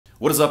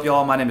What is up,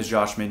 y'all? My name is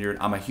Josh Minyard.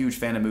 I'm a huge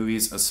fan of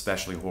movies,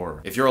 especially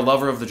horror. If you're a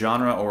lover of the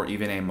genre or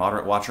even a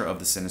moderate watcher of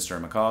the sinister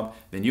and macabre,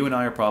 then you and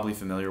I are probably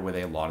familiar with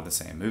a lot of the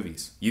same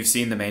movies. You've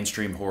seen the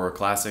mainstream horror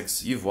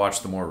classics, you've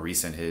watched the more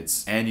recent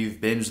hits, and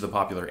you've binged the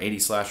popular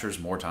 80s slashers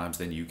more times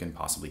than you can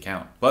possibly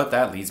count. But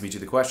that leads me to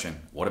the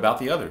question, what about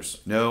the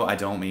others? No, I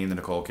don't mean the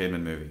Nicole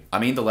Kidman movie. I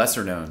mean the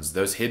lesser knowns,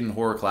 those hidden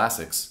horror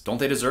classics. Don't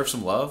they deserve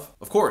some love?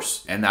 Of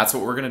course, and that's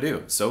what we're gonna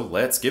do, so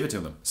let's give it to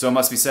them. So it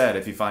must be said,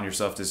 if you find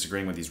yourself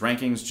disagreeing with these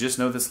rankings, just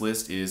know this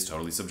list is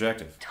totally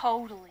subjective.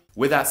 Totally.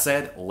 With that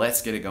said,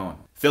 let's get it going.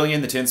 Filling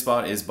in the 10th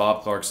spot is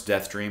Bob Clark's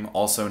Death Dream,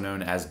 also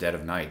known as Dead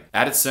of Night.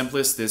 At its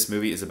simplest, this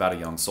movie is about a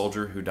young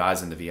soldier who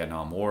dies in the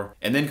Vietnam War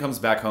and then comes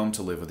back home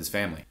to live with his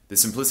family. The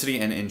simplicity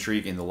and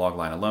intrigue in the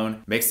logline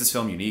alone makes this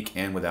film unique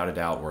and without a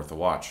doubt worth a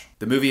watch.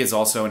 The movie is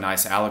also a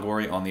nice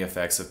allegory on the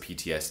effects of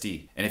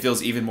PTSD, and it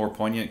feels even more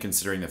poignant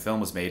considering the film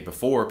was made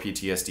before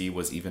PTSD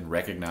was even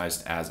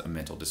recognized as a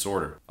mental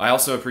disorder. I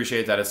also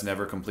appreciate that it's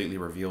never completely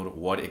revealed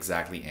what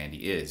exactly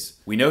Andy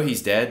is. We know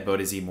he's dead, but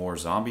is he more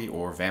zombie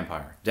or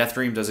vampire? Death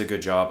Dream does a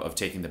good job of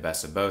taking the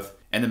best of both,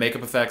 and the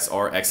makeup effects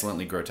are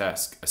excellently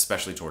grotesque,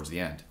 especially towards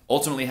the end.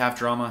 Ultimately half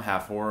drama,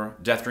 half horror,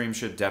 Death Dream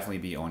should definitely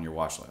be on your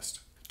watch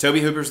list. Tobe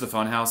Hooper's The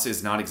Funhouse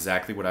is not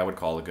exactly what I would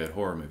call a good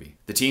horror movie.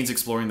 The teens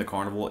exploring the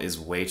carnival is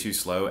way too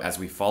slow as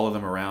we follow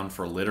them around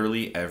for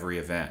literally every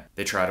event.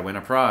 They try to win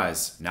a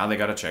prize, now they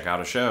gotta check out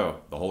a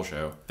show, the whole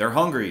show. They're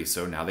hungry,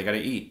 so now they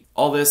gotta eat.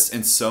 All this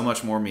and so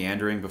much more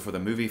meandering before the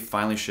movie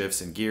finally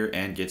shifts in gear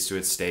and gets to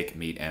its steak,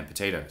 meat, and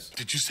potatoes.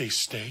 Did you say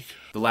steak?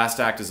 The last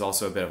act is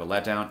also a bit of a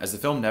letdown, as the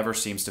film never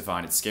seems to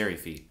find its scary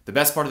feet. The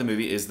best part of the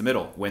movie is the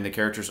middle, when the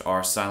characters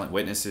are silent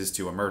witnesses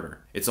to a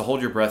murder. It's a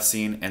hold your breath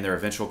scene, and their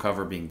eventual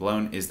cover being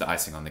blown is the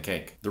icing on the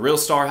cake. The real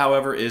star,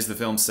 however, is the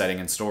film's setting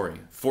and story.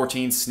 4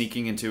 teens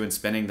sneaking into and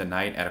spending the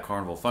night at a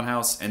carnival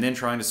funhouse, and then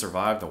trying to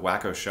survive the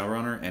wacko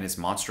showrunner and his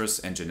monstrous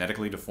and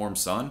genetically deformed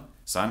son?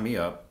 Sign me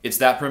up. It's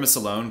that premise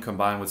alone,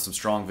 combined with some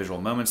strong visual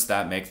moments,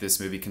 that make this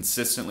movie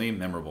consistently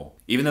memorable.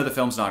 Even though the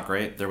film's not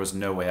great, there was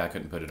no way I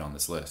couldn't put it on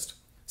this list.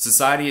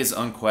 Society is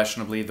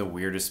unquestionably the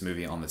weirdest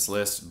movie on this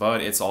list,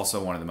 but it's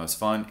also one of the most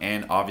fun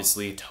and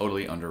obviously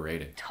totally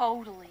underrated.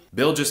 Totally.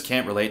 Bill just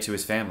can't relate to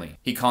his family.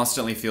 He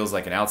constantly feels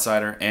like an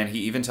outsider, and he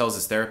even tells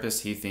his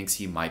therapist he thinks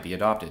he might be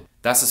adopted.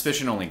 That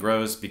suspicion only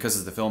grows because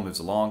as the film moves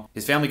along,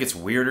 his family gets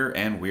weirder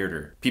and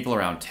weirder. People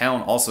around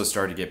town also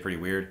start to get pretty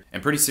weird,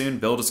 and pretty soon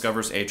Bill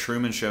discovers a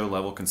Truman Show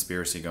level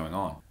conspiracy going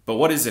on. But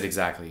what is it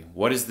exactly?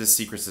 What is this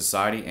secret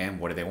society and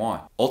what do they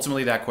want?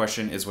 Ultimately, that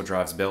question is what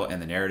drives Bill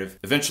and the narrative,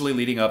 eventually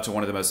leading up to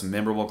one of the most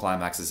memorable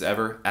climaxes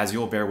ever, as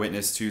you'll bear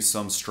witness to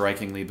some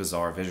strikingly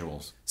bizarre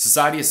visuals.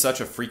 Society is such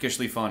a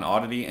freakishly fun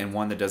oddity and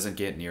one that doesn't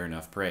get near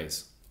enough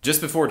praise.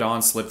 Just Before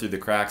Dawn slipped through the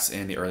cracks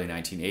in the early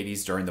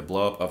 1980s during the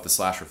blow-up of the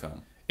slasher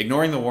film.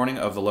 Ignoring the warning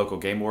of the local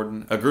game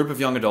warden, a group of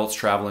young adults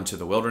travel into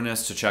the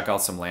wilderness to check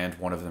out some land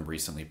one of them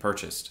recently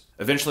purchased.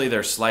 Eventually,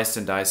 they're sliced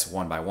and diced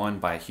one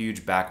by a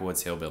huge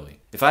backwoods hillbilly.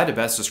 If I had to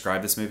best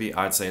describe this movie,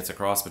 I'd say it's a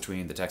cross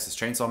between the Texas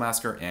Chainsaw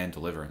Massacre and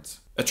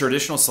Deliverance. A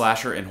traditional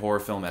slasher and horror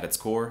film at its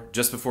core,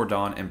 Just Before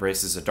Dawn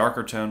embraces a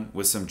darker tone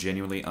with some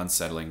genuinely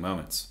unsettling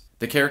moments.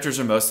 The characters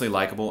are mostly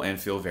likable and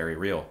feel very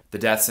real. The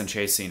deaths and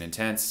chase scene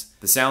intense,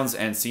 the sounds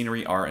and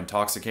scenery are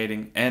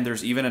intoxicating, and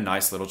there's even a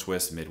nice little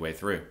twist midway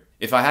through.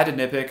 If I had to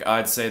nitpick,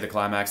 I'd say the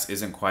climax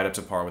isn't quite up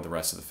to par with the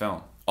rest of the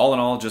film. All in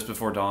all, Just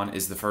Before Dawn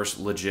is the first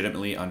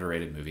legitimately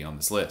underrated movie on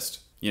this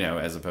list. You know,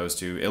 as opposed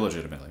to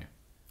illegitimately.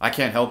 I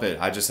can't help it,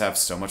 I just have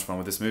so much fun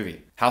with this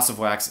movie. House of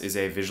Wax is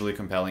a visually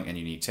compelling and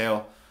unique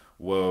tale.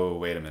 Whoa,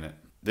 wait a minute.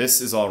 This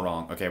is all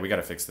wrong. Okay, we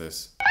gotta fix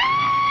this.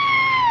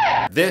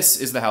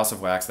 This is the House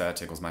of Wax that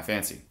tickles my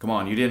fancy. Come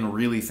on, you didn't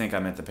really think I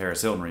meant the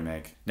Paris Hilton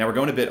remake. Now we're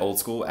going a bit old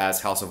school,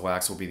 as House of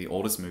Wax will be the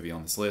oldest movie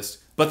on this list,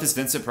 but this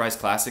Vincent Price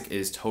classic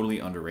is totally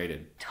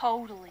underrated.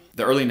 Totally.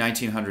 The early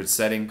 1900s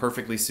setting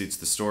perfectly suits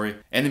the story,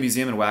 and the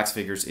museum and wax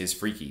figures is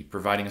freaky,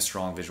 providing a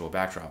strong visual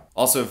backdrop.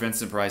 Also,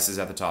 Vincent Price is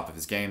at the top of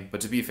his game,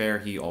 but to be fair,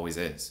 he always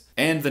is.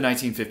 And the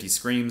 1950s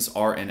screams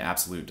are an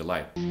absolute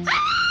delight.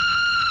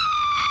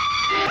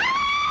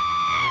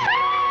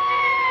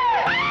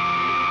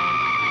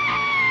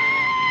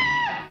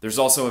 There's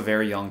also a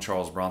very young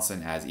Charles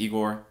Bronson as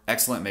Igor,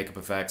 excellent makeup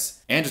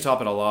effects, and to top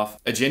it all off,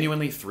 a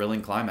genuinely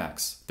thrilling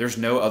climax. There's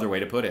no other way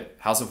to put it.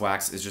 House of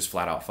Wax is just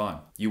flat out fun.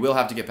 You will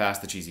have to get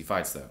past the cheesy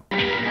fights though.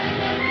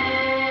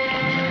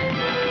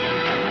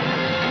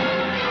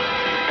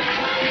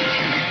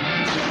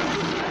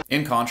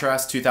 In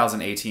contrast,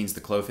 2018's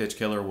The Clove Hitch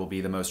Killer will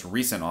be the most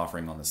recent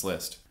offering on this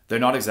list. Though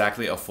not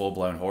exactly a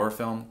full-blown horror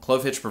film,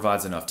 Clove Hitch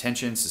provides enough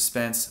tension,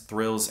 suspense,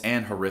 thrills,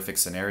 and horrific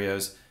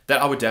scenarios that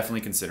I would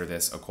definitely consider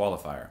this a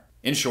qualifier.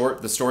 In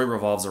short, the story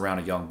revolves around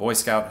a young Boy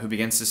Scout who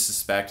begins to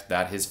suspect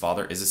that his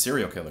father is a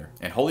serial killer,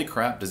 and holy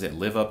crap does it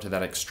live up to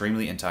that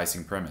extremely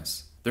enticing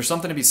premise. There's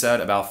something to be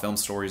said about film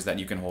stories that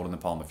you can hold in the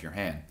palm of your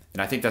hand,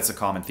 and I think that's a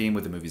common theme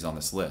with the movies on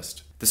this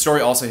list. The story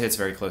also hits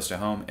very close to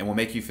home and will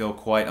make you feel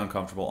quite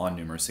uncomfortable on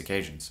numerous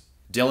occasions.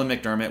 Dylan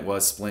McDermott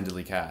was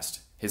splendidly cast.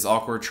 His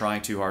awkward,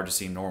 trying too hard to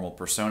seem normal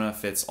persona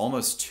fits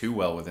almost too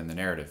well within the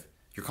narrative.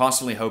 You're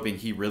constantly hoping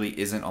he really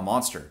isn't a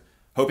monster,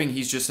 hoping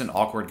he's just an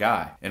awkward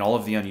guy, and all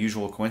of the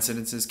unusual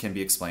coincidences can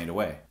be explained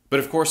away. But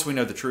of course we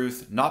know the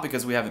truth, not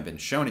because we haven't been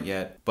shown it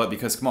yet, but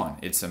because, come on,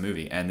 it's a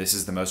movie, and this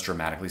is the most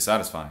dramatically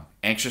satisfying.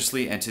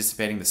 Anxiously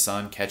anticipating the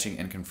son catching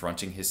and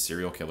confronting his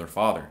serial killer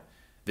father.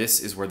 This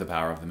is where the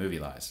power of the movie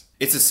lies.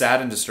 It's a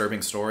sad and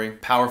disturbing story,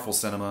 powerful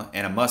cinema,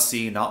 and a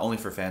must-see not only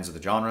for fans of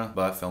the genre,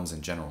 but films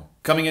in general.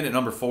 Coming in at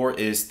number 4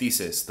 is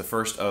Thesis, the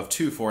first of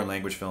 2 foreign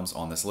language films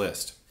on this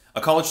list. A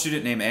college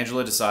student named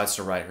Angela decides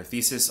to write her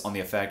thesis on the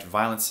effect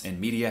violence in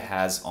media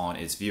has on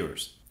its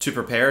viewers. To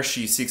prepare,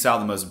 she seeks out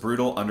the most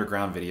brutal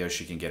underground videos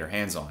she can get her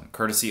hands on,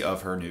 courtesy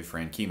of her new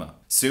friend Kima.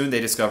 Soon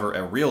they discover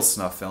a real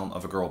snuff film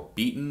of a girl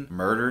beaten,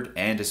 murdered,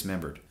 and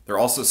dismembered. They're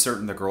also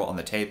certain the girl on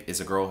the tape is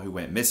a girl who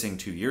went missing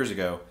 2 years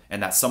ago,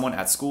 and that someone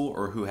at school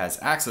or who has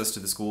access to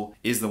the school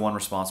is the one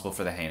responsible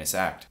for the heinous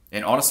act.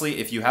 And honestly,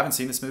 if you haven't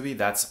seen this movie,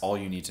 that's all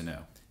you need to know.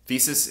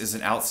 Thesis is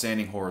an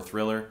outstanding horror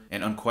thriller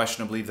and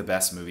unquestionably the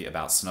best movie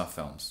about snuff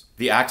films.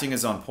 The acting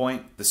is on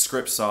point, the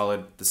script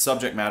solid, the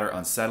subject matter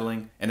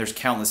unsettling, and there's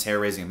countless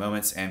hair-raising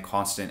moments and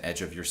constant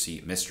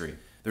edge-of-your-seat mystery.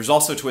 There's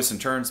also twists and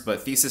turns,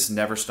 but Thesis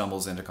never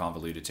stumbles into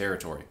convoluted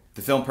territory.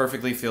 The film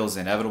perfectly feels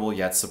inevitable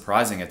yet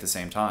surprising at the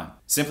same time.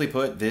 Simply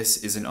put, this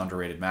is an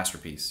underrated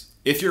masterpiece.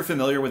 If you're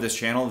familiar with this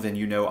channel, then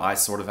you know I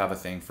sort of have a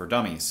thing for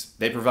dummies.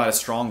 They provide a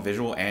strong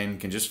visual and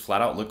can just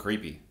flat out look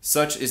creepy.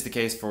 Such is the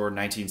case for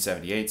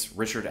 1978's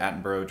Richard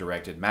Attenborough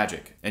directed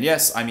Magic. And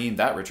yes, I mean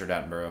that Richard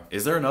Attenborough.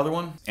 Is there another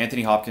one?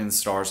 Anthony Hopkins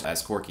stars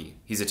as Corky.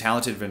 He's a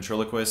talented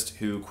ventriloquist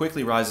who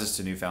quickly rises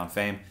to newfound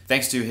fame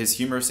thanks to his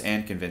humorous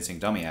and convincing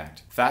dummy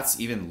act. Fats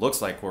even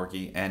looks like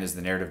Corky, and as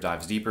the narrative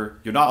dives deeper,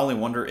 you'll not only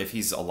wonder if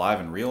he's alive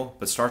and real,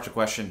 but start to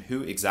question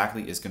who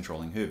exactly is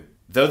controlling who.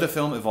 Though the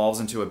film evolves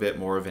into a bit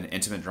more of an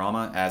intimate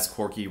drama as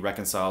Corky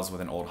reconciles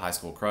with an old high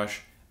school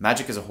crush,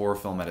 Magic is a horror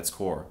film at its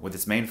core, with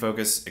its main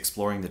focus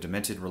exploring the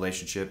demented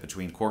relationship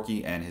between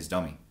Corky and his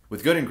dummy.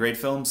 With good and great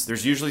films,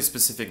 there's usually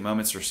specific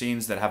moments or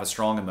scenes that have a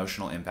strong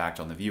emotional impact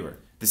on the viewer.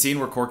 The scene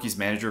where Corky's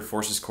manager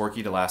forces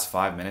Corky to last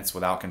 5 minutes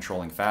without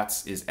controlling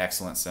Fats is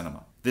excellent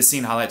cinema. This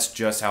scene highlights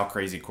just how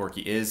crazy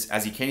Corky is,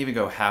 as he can't even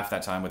go half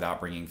that time without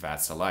bringing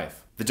Fats to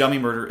life. The dummy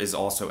murder is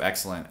also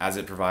excellent, as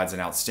it provides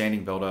an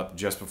outstanding build-up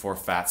just before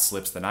Fats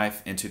slips the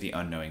knife into the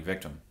unknowing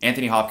victim.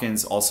 Anthony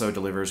Hopkins also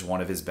delivers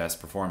one of his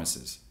best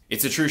performances.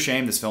 It's a true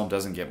shame this film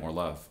doesn't get more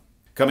love.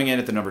 Coming in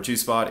at the number 2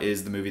 spot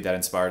is the movie that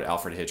inspired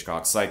Alfred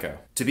Hitchcock's Psycho.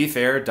 To be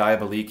fair,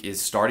 Diabolique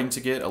is starting to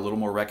get a little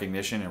more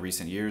recognition in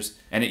recent years,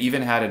 and it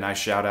even had a nice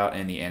shout out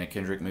in the Anna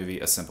Kendrick movie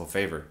A Simple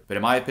Favor. But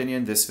in my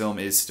opinion, this film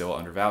is still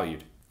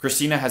undervalued.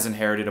 Christina has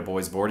inherited a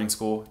boys' boarding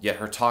school, yet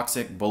her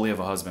toxic bully of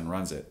a husband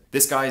runs it.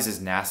 This guy is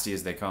as nasty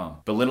as they come,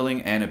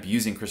 belittling and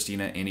abusing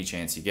Christina any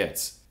chance he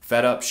gets.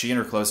 Fed up, she and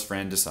her close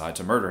friend decide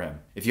to murder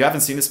him. If you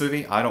haven't seen this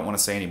movie, I don't want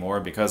to say any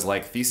more because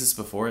like Thesis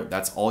before it,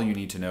 that's all you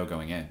need to know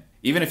going in.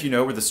 Even if you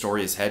know where the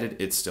story is headed,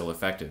 it's still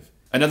effective.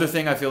 Another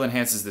thing I feel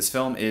enhances this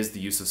film is the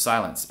use of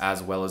silence,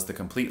 as well as the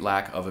complete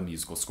lack of a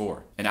musical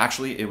score. And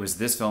actually, it was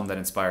this film that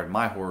inspired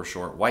my horror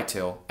short,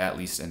 Whitetail, at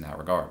least in that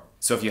regard.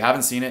 So if you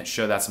haven't seen it,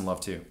 show that some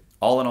love too.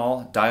 All in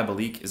all,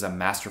 Diabolique is a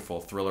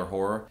masterful thriller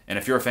horror, and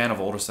if you're a fan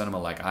of older cinema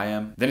like I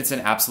am, then it's an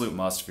absolute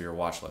must for your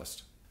watch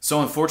list. So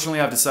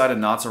unfortunately, I've decided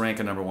not to rank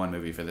a number 1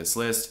 movie for this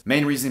list.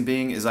 Main reason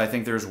being is I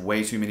think there's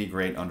way too many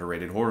great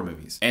underrated horror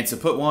movies. And to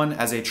put one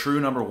as a true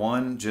number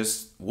 1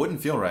 just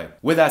wouldn't feel right.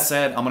 With that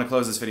said, I'm going to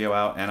close this video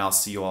out and I'll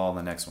see you all in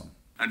the next one.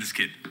 I'm just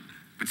kidding.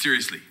 But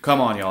seriously.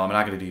 Come on, y'all. I'm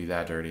not going to do you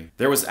that dirty.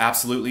 There was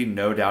absolutely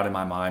no doubt in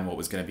my mind what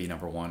was going to be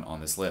number 1 on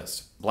this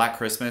list. Black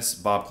Christmas,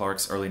 Bob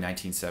Clark's early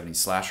 1970s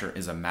slasher,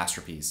 is a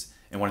masterpiece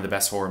and one of the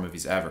best horror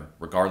movies ever,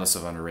 regardless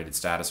of underrated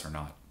status or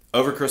not.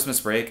 Over Christmas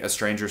break, a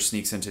stranger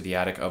sneaks into the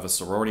attic of a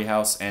sorority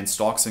house and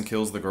stalks and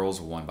kills the girls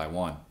one by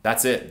one.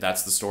 That's it.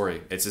 That's the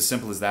story. It's as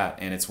simple as that,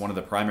 and it's one of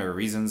the primary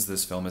reasons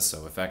this film is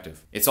so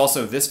effective. It's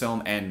also this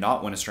film and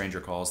not When a Stranger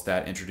Calls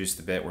that introduced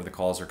the bit where the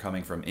calls are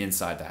coming from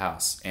inside the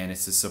house, and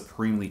it's a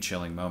supremely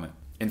chilling moment.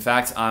 In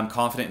fact, I'm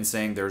confident in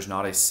saying there's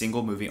not a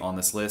single movie on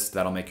this list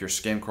that'll make your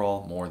skin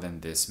crawl more than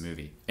this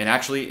movie. And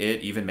actually,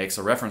 it even makes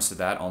a reference to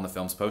that on the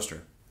film's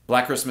poster.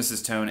 Black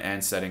Christmas's tone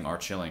and setting are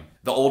chilling.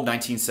 The old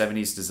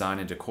 1970s design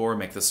and decor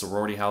make the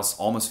sorority house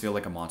almost feel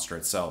like a monster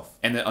itself,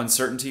 and the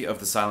uncertainty of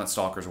the silent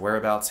stalker's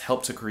whereabouts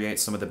help to create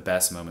some of the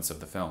best moments of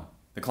the film.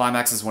 The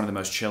climax is one of the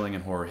most chilling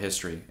in horror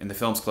history, and the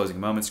film's closing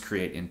moments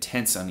create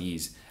intense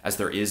unease as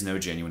there is no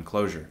genuine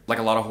closure. Like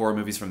a lot of horror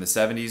movies from the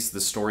 70s,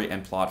 the story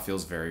and plot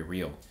feels very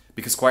real.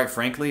 Because quite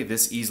frankly,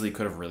 this easily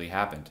could have really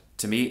happened.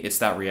 To me, it's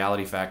that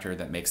reality factor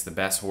that makes the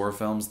best horror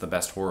films the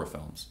best horror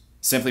films.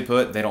 Simply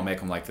put, they don't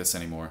make them like this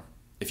anymore.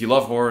 If you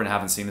love horror and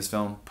haven't seen this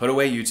film, put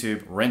away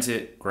YouTube, rent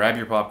it, grab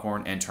your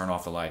popcorn, and turn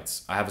off the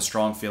lights. I have a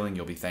strong feeling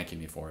you'll be thanking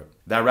me for it.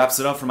 That wraps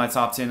it up for my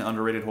top 10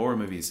 underrated horror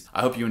movies. I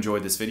hope you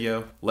enjoyed this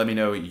video. Let me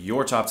know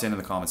your top 10 in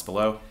the comments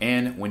below,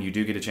 and when you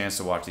do get a chance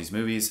to watch these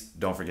movies,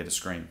 don't forget to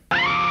scream.